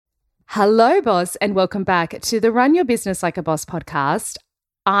Hello, boss, and welcome back to the Run Your Business Like a Boss podcast.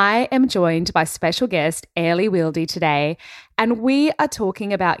 I am joined by special guest Airlie Wilde today, and we are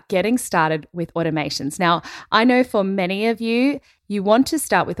talking about getting started with automations. Now, I know for many of you, you want to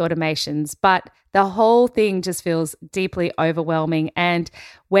start with automations, but the whole thing just feels deeply overwhelming. And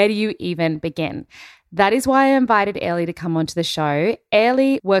where do you even begin? That is why I invited Airlie to come onto the show.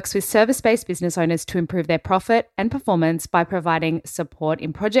 Airlie works with service-based business owners to improve their profit and performance by providing support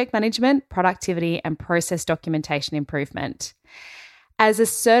in project management, productivity, and process documentation improvement. As a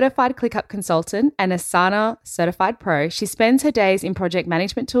certified ClickUp consultant and Asana certified pro, she spends her days in project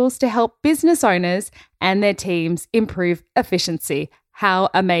management tools to help business owners and their teams improve efficiency. How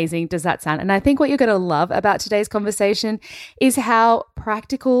amazing does that sound? And I think what you're going to love about today's conversation is how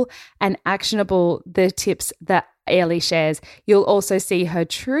practical and actionable the tips that Airlie shares. You'll also see her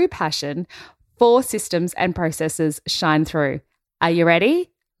true passion for systems and processes shine through. Are you ready?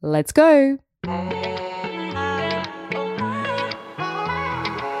 Let's go.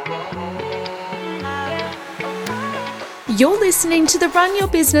 You're listening to the Run Your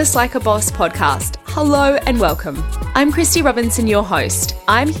Business Like a Boss podcast. Hello and welcome. I'm Christy Robinson, your host.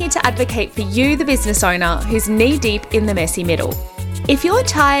 I'm here to advocate for you, the business owner who's knee-deep in the messy middle. If you're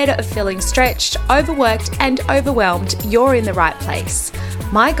tired of feeling stretched, overworked, and overwhelmed, you're in the right place.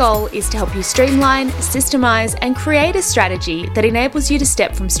 My goal is to help you streamline, systemize, and create a strategy that enables you to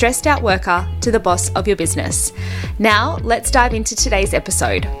step from stressed out worker to the boss of your business. Now, let's dive into today's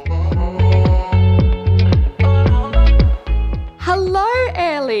episode. Hello,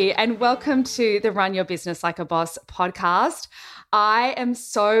 Airlie, and welcome to the Run Your Business Like a Boss podcast. I am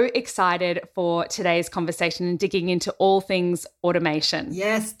so excited for today's conversation and digging into all things automation.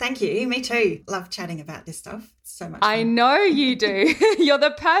 Yes, thank you. Me too. Love chatting about this stuff. It's so much fun. I know you do. You're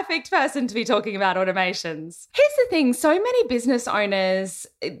the perfect person to be talking about automations. Here's the thing. So many business owners,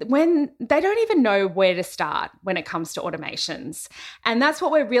 when they don't even know where to start when it comes to automations. And that's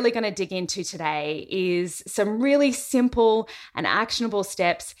what we're really going to dig into today is some really simple and actionable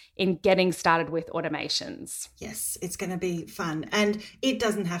steps in getting started with automations. Yes, it's going to be fun. And it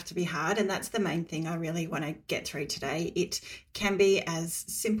doesn't have to be hard. And that's the main thing I really want to get through today. It can be as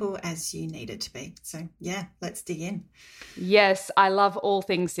simple as you need it to be. So yeah, let's dig in. Yes, I love all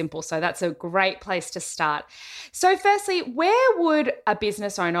things simple. So that's a great place to start. So firstly, where would a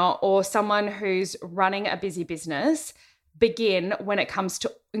business owner or someone who's running a busy business begin when it comes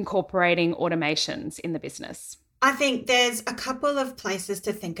to incorporating automations in the business? I think there's a couple of places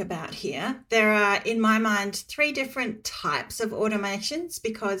to think about here. There are, in my mind, 3 different types of automations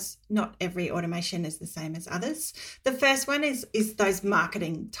because not every automation is the same as others. The first one is those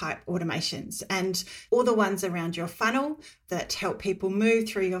marketing type automations and all the ones around your funnel that help people move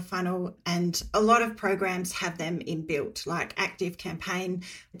through your funnel. And a lot of programs have them inbuilt, like ActiveCampaign.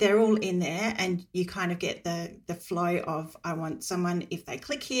 They're all in there and you kind of get the flow of, I want someone, if they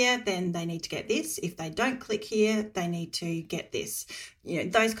click here, then they need to get this. If they don't click here, they need to get this,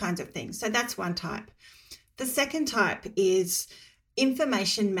 those kinds of things. So that's one type. The second type is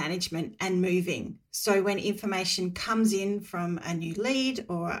information management and moving. So when information comes in from a new lead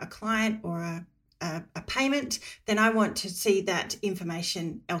or a client or a payment, then I want to see that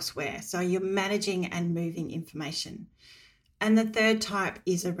information elsewhere. So you're managing and moving information. And the third type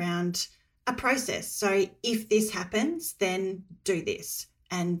is around a process. So if this happens, then do this.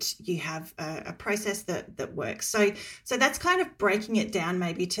 And you have a process that works. So that's kind of breaking it down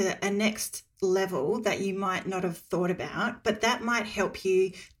maybe to a next level that you might not have thought about, but that might help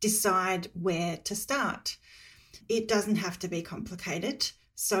you decide where to start. It doesn't have to be complicated.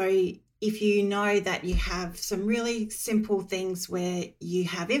 So if you know that you have some really simple things where you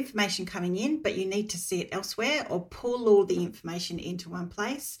have information coming in, but you need to see it elsewhere or pull all the information into one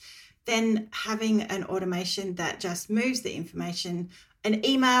place, then having an automation that just moves the information, an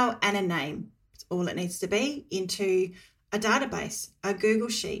email and a name, it's all it needs to be, into a database, a Google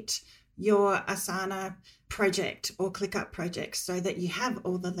Sheet, your Asana project or ClickUp project so that you have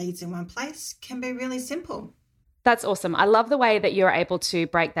all the leads in one place can be really simple. That's awesome. I love the way that you're able to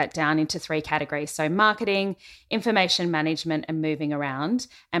break that down into 3 categories. So marketing, information management and moving around,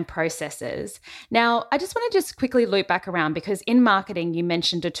 and processes. Now, I just want to quickly loop back around because in marketing, you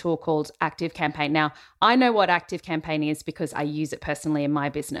mentioned a tool called ActiveCampaign. Now, I know what ActiveCampaign is because I use it personally in my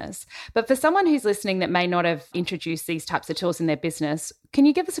business. But for someone who's listening that may not have introduced these types of tools in their business, can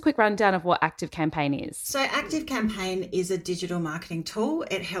you give us a quick rundown of what ActiveCampaign is? So ActiveCampaign is a digital marketing tool.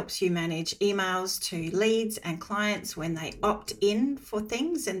 It helps you manage emails to leads and clients when they opt in for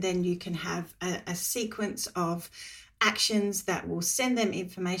things, and then you can have a sequence of actions that will send them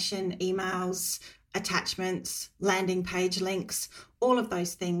information, emails, attachments, landing page links, all of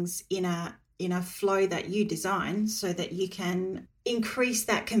those things in a flow that you design so that you can increase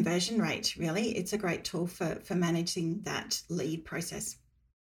that conversion rate. Really, it's a great tool for managing that lead process.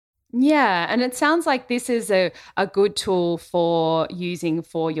 Yeah, and it sounds like this is a good tool for using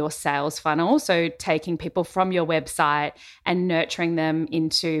for your sales funnel. So taking people from your website and nurturing them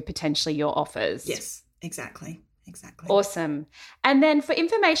into potentially your offers. Yes, exactly. Awesome. And then for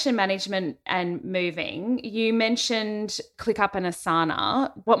information management and moving, you mentioned ClickUp and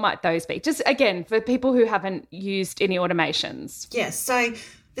Asana. What might those be? Just again, for people who haven't used any automations. Yes. So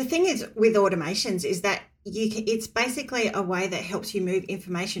the thing is with automations is that it's basically a way that helps you move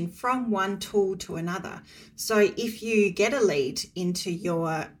information from one tool to another. So if you get a lead into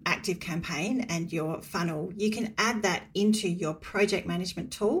your active campaign and your funnel, you can add that into your project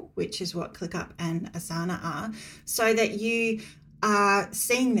management tool, which is what ClickUp and Asana are, so that you are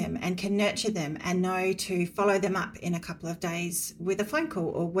seeing them and can nurture them and know to follow them up in a couple of days with a phone call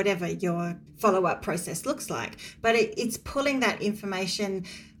or whatever your follow-up process looks like. But it's pulling that information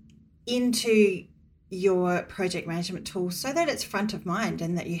into your project management tool so that it's front of mind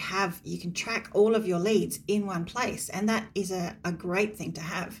and that you can track all of your leads in one place. And that is a great thing to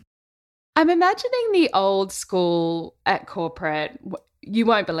have. I'm imagining the old school at corporate. You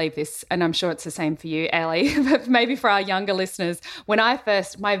won't believe this, and I'm sure it's the same for you, Ellie, but maybe for our younger listeners. When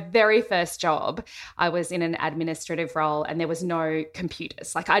my very first job, I was in an administrative role and there was no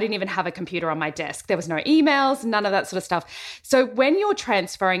computers. Like I didn't even have a computer on my desk. There was no emails, none of that sort of stuff. So when you're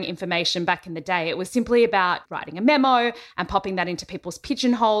transferring information back in the day, it was simply about writing a memo and popping that into people's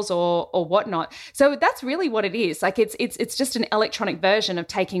pigeonholes or whatnot. So that's really what it is. Like it's just an electronic version of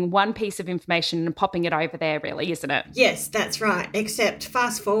taking one piece of information and popping it over there, really, isn't it? Yes, that's right. Except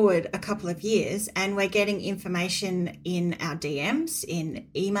fast forward a couple of years and we're getting information in our DMs, in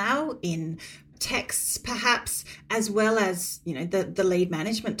email, in texts perhaps, as well as, the lead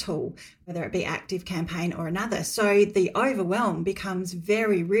management tool, whether it be Active Campaign or another. So the overwhelm becomes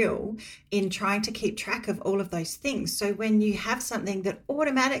very real in trying to keep track of all of those things. So when you have something that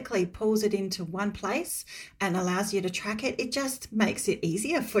automatically pulls it into one place and allows you to track it, it just makes it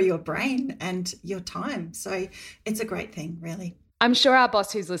easier for your brain and your time. So it's a great thing, really. I'm sure our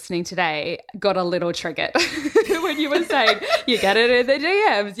boss who's listening today got a little triggered when you were saying you get it in the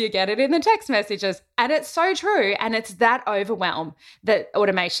DMs, you get it in the text messages. And it's so true. And it's that overwhelm that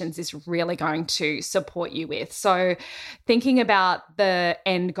automations is really going to support you with. So thinking about the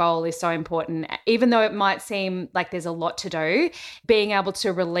end goal is so important. Even though it might seem like there's a lot to do, being able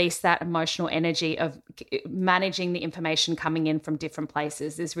to release that emotional energy of managing the information coming in from different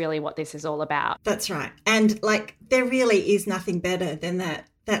places is really what this is all about. That's right. And there really is nothing better than that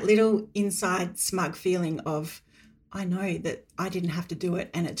little inside smug feeling of, I know that I didn't have to do it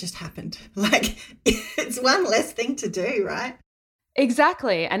and it just happened. It's one less thing to do, right?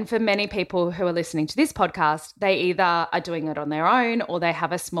 Exactly. And for many people who are listening to this podcast, they either are doing it on their own or they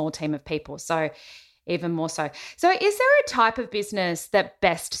have a small team of people. So even more so. So is there a type of business that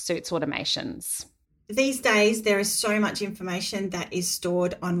best suits automations? These days, there is so much information that is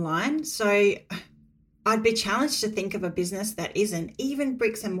stored online. So I'd be challenged to think of a business that isn't. Even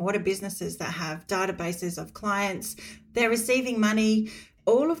bricks and mortar businesses that have databases of clients, they're receiving money.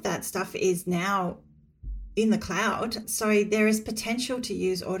 All of that stuff is now in the cloud. So there is potential to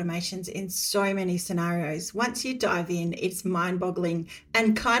use automations in so many scenarios. Once you dive in, it's mind-boggling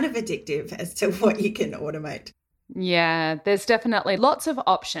and kind of addictive as to what you can automate. Yeah, there's definitely lots of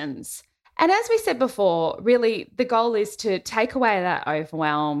options. And as we said before, really the goal is to take away that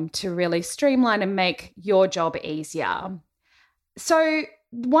overwhelm, to really streamline and make your job easier. So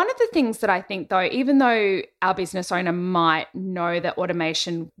one of the things that I think though, even though our business owner might know that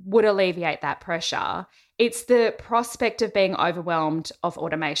automation would alleviate that pressure, it's the prospect of being overwhelmed of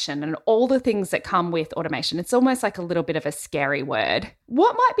automation and all the things that come with automation. It's almost like a little bit of a scary word.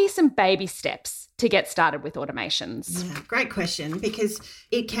 What might be some baby steps to get started with automations? Yeah, great question, because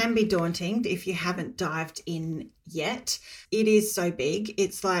it can be daunting if you haven't dived in yet. It is so big.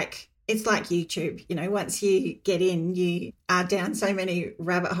 It's like YouTube, once you get in, you are down so many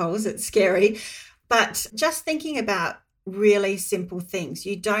rabbit holes, it's scary. But just thinking about really simple things,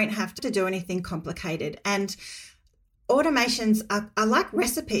 you don't have to do anything complicated. And automations are like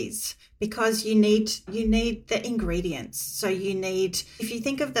recipes because you need the ingredients. So if you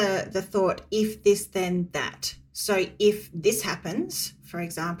think of the thought, if this, then that. So if this happens, for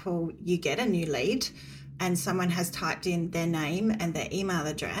example, you get a new lead and someone has typed in their name and their email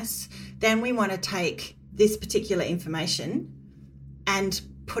address, then we want to take this particular information and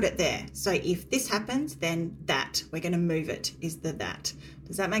put it there. So if this happens, then that. We're going to move it is the that.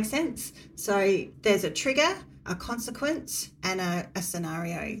 Does that make sense? So there's a trigger, a consequence and a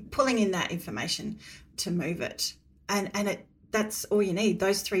scenario, pulling in that information to move it. And that's all you need,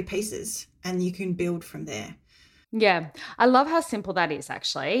 those three pieces, and you can build from there. Yeah. I love how simple that is,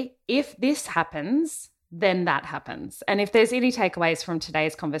 actually. If this happens, then that happens. And if there's any takeaways from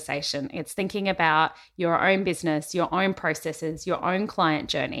today's conversation, it's thinking about your own business, your own processes, your own client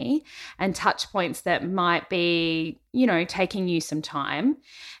journey, and touch points that might be, taking you some time,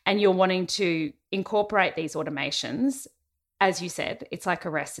 and you're wanting to incorporate these automations. As you said, it's like a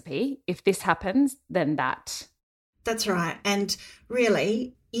recipe. If this happens, then that. That's right. And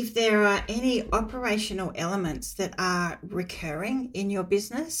really, if there are any operational elements that are recurring in your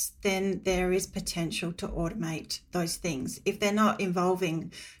business, then there is potential to automate those things. If they're not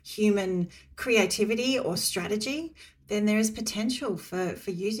involving human creativity or strategy, then there is potential for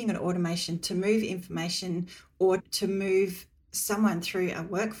using an automation to move information or to move someone through a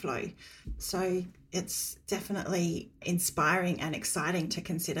workflow. So it's definitely inspiring and exciting to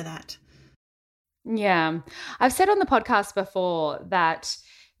consider that. Yeah. I've said on the podcast before that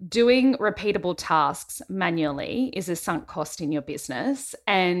doing repeatable tasks manually is a sunk cost in your business.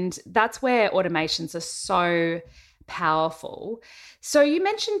 And that's where automations are so powerful. So you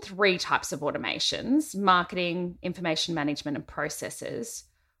mentioned 3 types of automations: marketing, information management, and processes.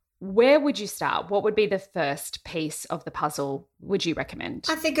 Where would you start? What would be the first piece of the puzzle would you recommend?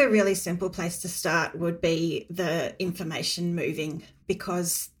 I think a really simple place to start would be the information moving,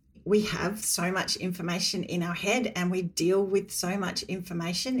 because we have so much information in our head and we deal with so much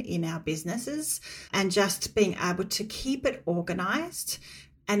information in our businesses, and just being able to keep it organized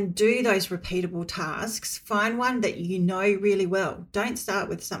and do those repeatable tasks. Find one that you know really well. Don't start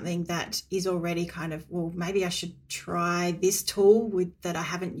with something that is already kind of, well, maybe I should try this tool that I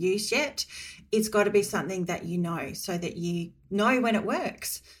haven't used yet. It's got to be something that you know, so that you know when it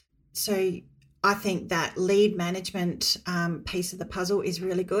works. So I think that lead management piece of the puzzle is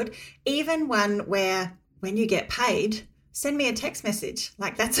really good. Even one where when you get paid, send me a text message.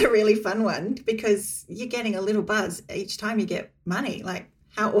 Like, that's a really fun one, because you're getting a little buzz each time you get money. Like,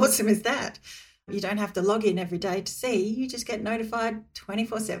 how awesome is that? You don't have to log in every day to see. You just get notified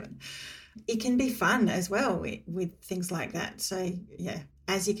 24/7. It can be fun as well with things like that. So yeah,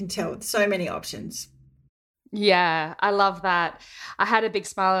 as you can tell, so many options. Yeah, I love that. I had a big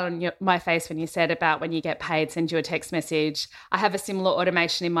smile on my face when you said about when you get paid, send you a text message. I have a similar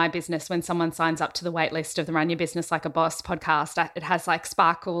automation in my business. When someone signs up to the wait list of the Run Your Business Like a Boss podcast, it has like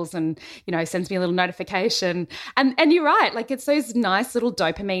sparkles and, sends me a little notification. And you're right, like it's those nice little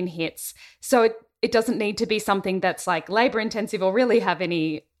dopamine hits. So it doesn't need to be something that's like labor intensive or really have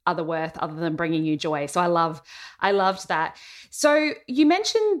any other worth other than bringing you joy. So I loved that. So you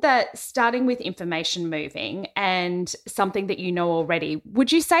mentioned that starting with information moving and something that you know already,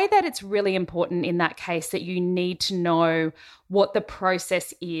 would you say that it's really important in that case that you need to know what the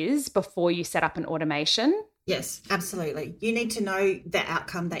process is before you set up an automation? Yes, absolutely. You need to know the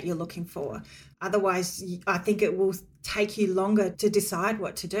outcome that you're looking for. Otherwise, I think it will take you longer to decide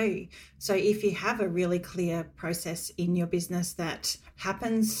what to do. So if you have a really clear process in your business that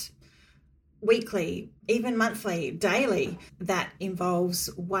happens weekly, even monthly, daily, that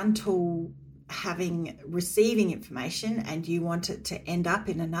involves one tool receiving information and you want it to end up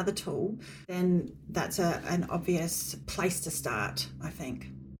in another tool, then that's an obvious place to start, I think.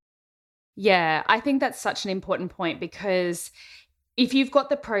 Yeah, I think that's such an important point, because if you've got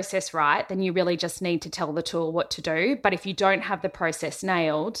the process right, then you really just need to tell the tool what to do. But if you don't have the process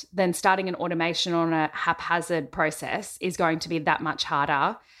nailed, then starting an automation on a haphazard process is going to be that much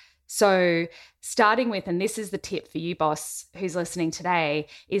harder. So starting with, and this is the tip for you, boss, who's listening today,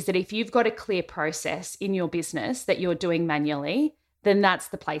 is that if you've got a clear process in your business that you're doing manually, then that's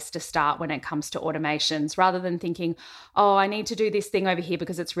the place to start when it comes to automations, rather than thinking, oh, I need to do this thing over here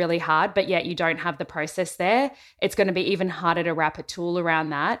because it's really hard, but yet you don't have the process there. It's going to be even harder to wrap a tool around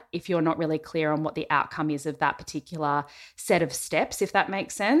that if you're not really clear on what the outcome is of that particular set of steps, if that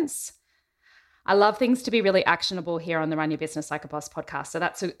makes sense. I love things to be really actionable here on the Run Your Business Like a Boss podcast.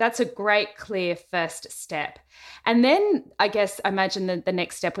 So that's a great, clear first step. And then I guess I imagine that the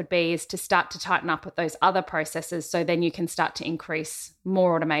next step would be is to start to tighten up with those other processes, so then you can start to increase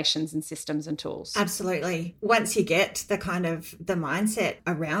more automations and systems and tools. Absolutely. Once you get the mindset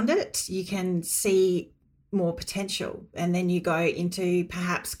around it, you can see more potential, and then you go into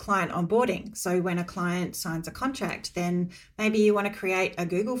perhaps client onboarding. So when a client signs a contract, then maybe you want to create a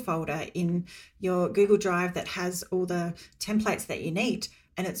Google folder in your Google Drive that has all the templates that you need,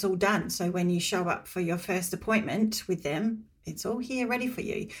 and it's all done. So when you show up for your first appointment with them, it's all here ready for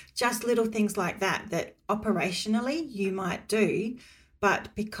you. Just little things like that operationally you might do, But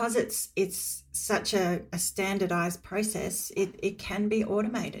because it's such a standardized process, it can be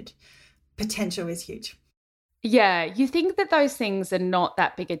automated. Potential is huge. Yeah, you think that those things are not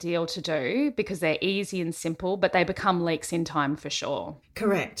that big a deal to do because they're easy and simple, but they become leaks in time for sure.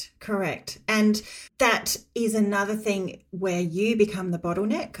 Correct. And that is another thing where you become the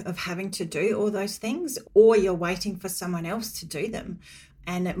bottleneck of having to do all those things, or you're waiting for someone else to do them.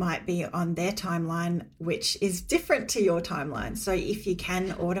 And it might be on their timeline, which is different to your timeline. So if you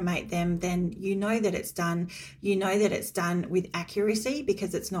can automate them, then you know that it's done. You know that it's done with accuracy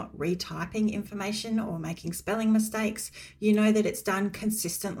because it's not retyping information or making spelling mistakes. You know that it's done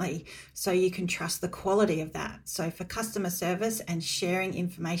consistently, so you can trust the quality of that. So for customer service and sharing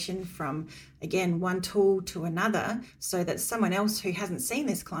information from, again, one tool to another, so that someone else who hasn't seen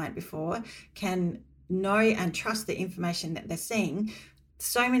this client before can know and trust the information that they're seeing.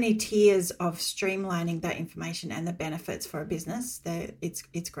 So many tiers of streamlining that information and the benefits for a business.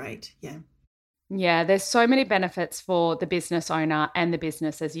 It's great. Yeah, there's so many benefits for the business owner and the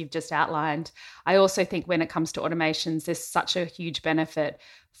business, as you've just outlined. I also think when it comes to automations, there's such a huge benefit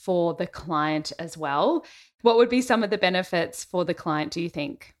for the client as well. What would be some of the benefits for the client, do you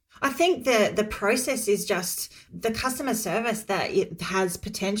think? I think the process is just the customer service that it has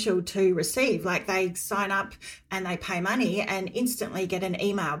potential to receive. Like they sign up and they pay money and instantly get an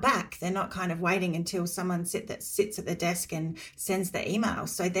email back. They're not kind of waiting until someone sits at the desk and sends the email.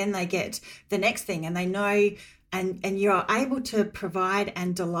 So then they get the next thing and they know, and you're able to provide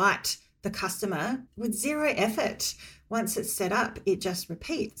and delight the customer with zero effort. Once it's set up, it just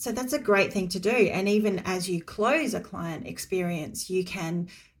repeats. So that's a great thing to do. And even as you close a client experience, you can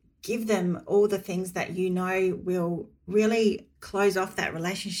give them all the things that you know will really close off that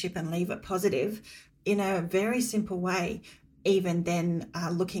relationship and leave it positive in a very simple way. Even then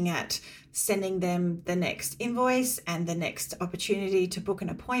looking at sending them the next invoice and the next opportunity to book an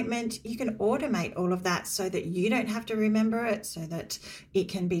appointment, you can automate all of that so that you don't have to remember it, so that it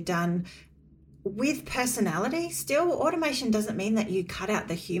can be done with personality. Still, automation doesn't mean that you cut out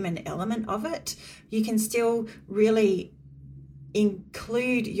the human element of it. You can still really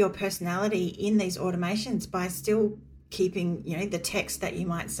include your personality in these automations by still keeping, the text that you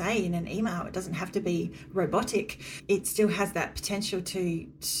might say in an email. It doesn't have to be robotic. It still has that potential to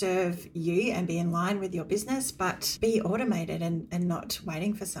serve you and be in line with your business, but be automated and not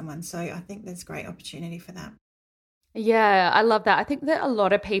waiting for someone. So I think there's great opportunity for that. Yeah, I love that. I think that a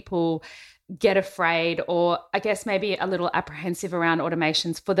lot of people get afraid, or I guess maybe a little apprehensive around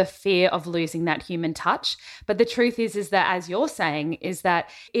automations for the fear of losing that human touch. But the truth is that, as you're saying, is that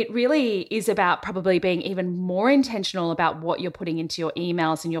it really is about probably being even more intentional about what you're putting into your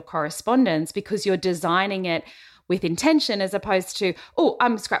emails and your correspondence, because you're designing it with intention, as opposed to, oh,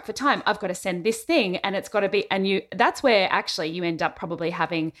 I'm strapped for time, I've got to send this thing and it's got to be, and that's where actually you end up probably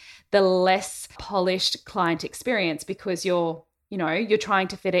having the less polished client experience, because you're trying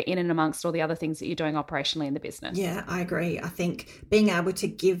to fit it in and amongst all the other things that you're doing operationally in the business. Yeah, I agree. I think being able to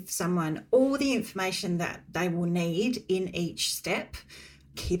give someone all the information that they will need in each step,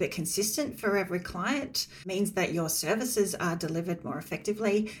 keep it consistent for every client, means that your services are delivered more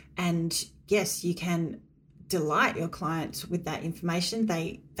effectively. And yes, you can delight your clients with that information.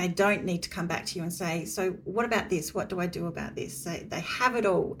 They don't need to come back to you and say, so what about this? What do I do about this? So they have it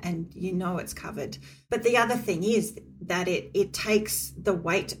all and it's covered. But the other thing is that it takes the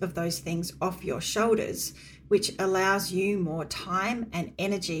weight of those things off your shoulders, which allows you more time and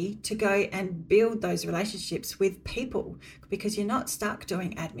energy to go and build those relationships with people, because you're not stuck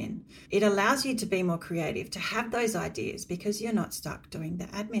doing admin. It allows you to be more creative, to have those ideas, because you're not stuck doing the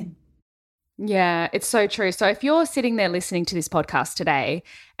admin. Yeah, it's so true. So if you're sitting there listening to this podcast today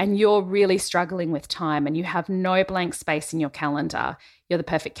and you're really struggling with time and you have no blank space in your calendar, you're the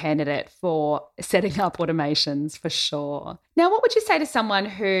perfect candidate for setting up automations for sure. Now, what would you say to someone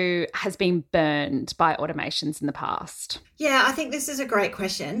who has been burned by automations in the past? Yeah, I think this is a great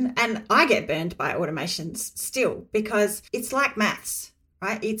question. And I get burned by automations still, because it's like maths,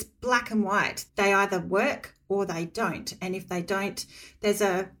 right? It's black and white. They either work or they don't. And if they don't, there's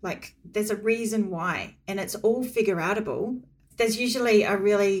a reason why, and it's all figure outable. There's usually a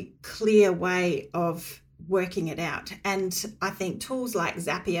really clear way of working it out. And I think tools like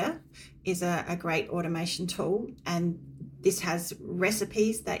Zapier is a great automation tool. And this has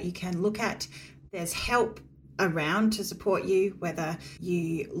recipes that you can look at. There's help around to support you, whether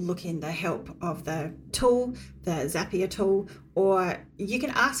you look in the help of the tool, the Zapier tool, or you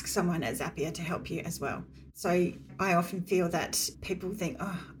can ask someone at Zapier to help you as well. So I often feel that people think,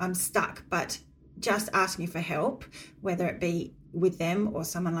 oh, I'm stuck, but just asking for help, whether it be with them or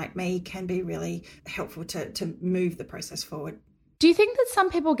someone like me, can be really helpful to move the process forward. Do you think that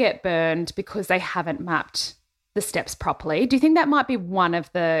some people get burned because they haven't mapped the steps properly? Do you think that might be one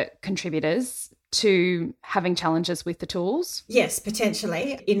of the contributors to having challenges with the tools? Yes,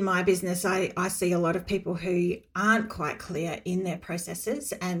 potentially. In my business, I see a lot of people who aren't quite clear in their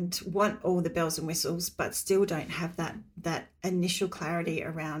processes and want all the bells and whistles, but still don't have that initial clarity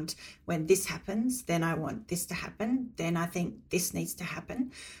around when this happens, then I want this to happen, then I think this needs to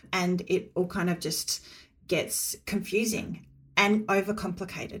happen. And it all kind of just gets confusing and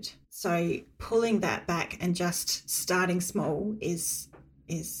overcomplicated. So pulling that back and just starting small is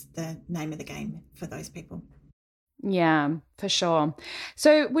the name of the game for those people. Yeah, for sure.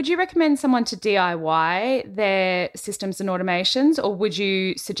 So would you recommend someone to DIY their systems and automations, or would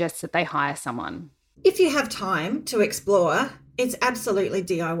you suggest that they hire someone? If you have time to explore, it's absolutely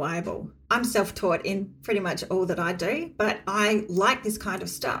DIYable. I'm self-taught in pretty much all that I do, but I like this kind of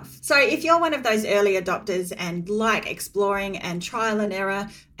stuff. So if you're one of those early adopters and like exploring and trial and error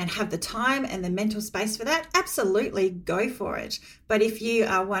and have the time and the mental space for that, absolutely go for it. But if you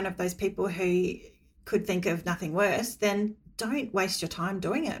are one of those people who could think of nothing worse, then don't waste your time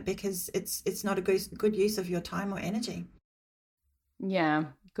doing it, because it's not a good use of your time or energy. Yeah,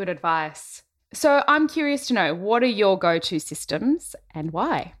 good advice. So I'm curious to know, what are your go-to systems and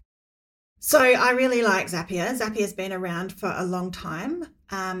why? So I really like Zapier. Zapier's been around for a long time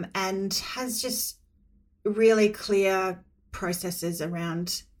and has just really clear processes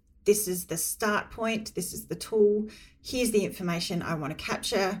around, this is the start point, this is the tool, here's the information I want to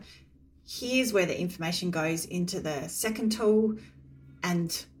capture, here's where the information goes into the second tool,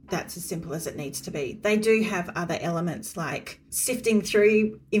 and that's as simple as it needs to be. They do have other elements like sifting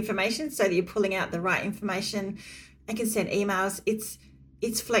through information so that you're pulling out the right information. They can send emails.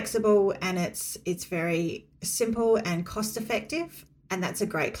 It's flexible and it's very simple and cost effective, and that's a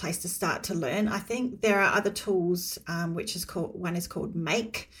great place to start to learn. I think there are other tools, one is called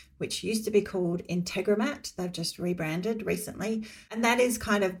Make, which used to be called Integromat. They've just rebranded recently, and that is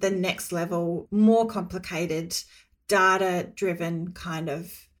kind of the next level, more complicated, data-driven kind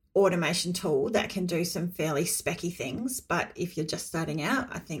of automation tool that can do some fairly specky things. But if you're just starting out,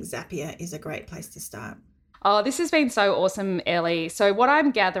 I think Zapier is a great place to start. Oh, this has been so awesome, Ellie. So what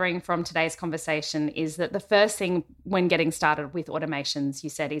I'm gathering from today's conversation is that the first thing when getting started with automations,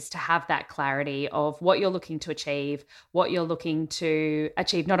 you said, is to have that clarity of what you're looking to achieve, what you're looking to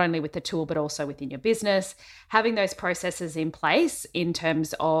achieve, not only with the tool, but also within your business, having those processes in place in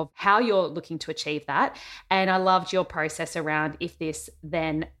terms of how you're looking to achieve that. And I loved your process around if this,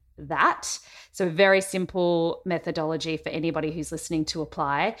 then that. So very simple methodology for anybody who's listening to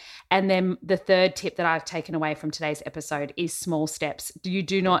apply. And then the third tip that I've taken away from today's episode is small steps. You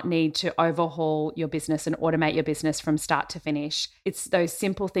do not need to overhaul your business and automate your business from start to finish. It's those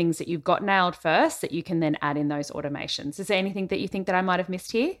simple things that you've got nailed first that you can then add in those automations. Is there anything that you think that I might have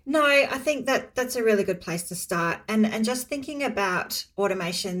missed here? No, I think that's a really good place to start. And just thinking about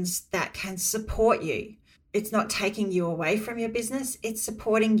automations that can support you. It's not taking you away from your business. It's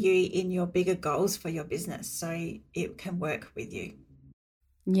supporting you in your bigger goals for your business so it can work with you.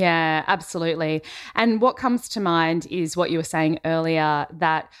 Yeah, absolutely. And what comes to mind is what you were saying earlier,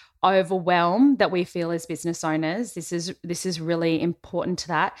 that overwhelm that we feel as business owners. This is really important to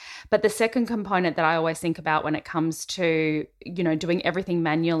that. But the second component that I always think about when it comes to, doing everything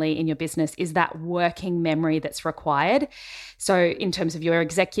manually in your business is that working memory that's required. So in terms of your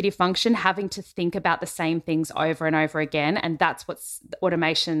executive function, having to think about the same things over and over again. And that's what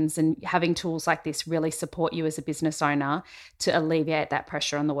automations and having tools like this really support you as a business owner to alleviate that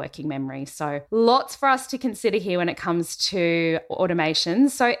pressure on the working memory. So lots for us to consider here when it comes to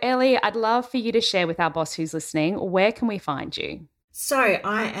automations. So Ellie, I'd love for you to share with our boss who's listening, where can we find you? So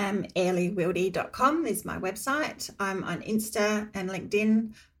I am airliewildy.com is my website. I'm on Insta and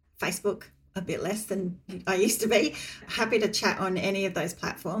LinkedIn, Facebook, a bit less than I used to be. Happy to chat on any of those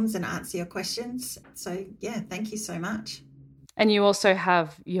platforms and answer your questions. So yeah, thank you so much. And you also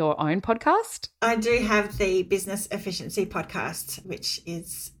have your own podcast? I do have the Business Efficiency Podcast, which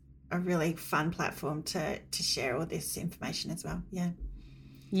is a really fun platform to share all this information as well. Yeah.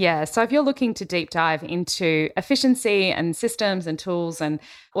 Yeah. So if you're looking to deep dive into efficiency and systems and tools and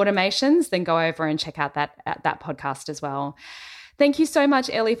automations, then go over and check out that podcast as well. Thank you so much,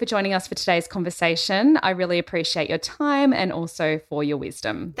 Ellie, for joining us for today's conversation. I really appreciate your time and also for your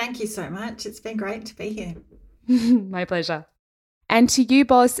wisdom. Thank you so much. It's been great to be here. My pleasure. And to you,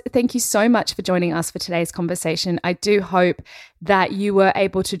 boss, thank you so much for joining us for today's conversation. I do hope that you were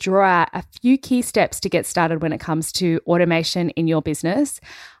able to draw out a few key steps to get started when it comes to automation in your business.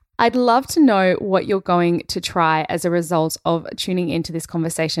 I'd love to know what you're going to try as a result of tuning into this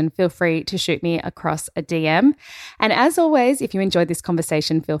conversation. Feel free to shoot me across a DM. And as always, if you enjoyed this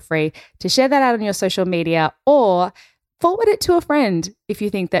conversation, feel free to share that out on your social media or forward it to a friend if you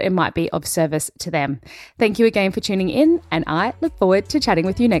think that it might be of service to them. Thank you again for tuning in, and I look forward to chatting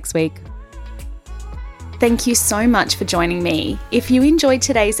with you next week. Thank you so much for joining me. If you enjoyed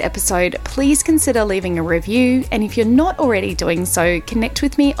today's episode, please consider leaving a review. And if you're not already doing so, connect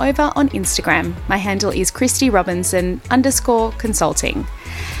with me over on Instagram. My handle is christyrobinson_consulting.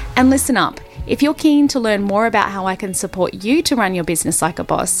 And listen up. If you're keen to learn more about how I can support you to run your business like a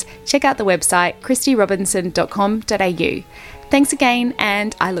boss, check out the website christyrobinson.com.au. Thanks again,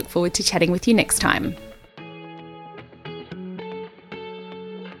 and I look forward to chatting with you next time.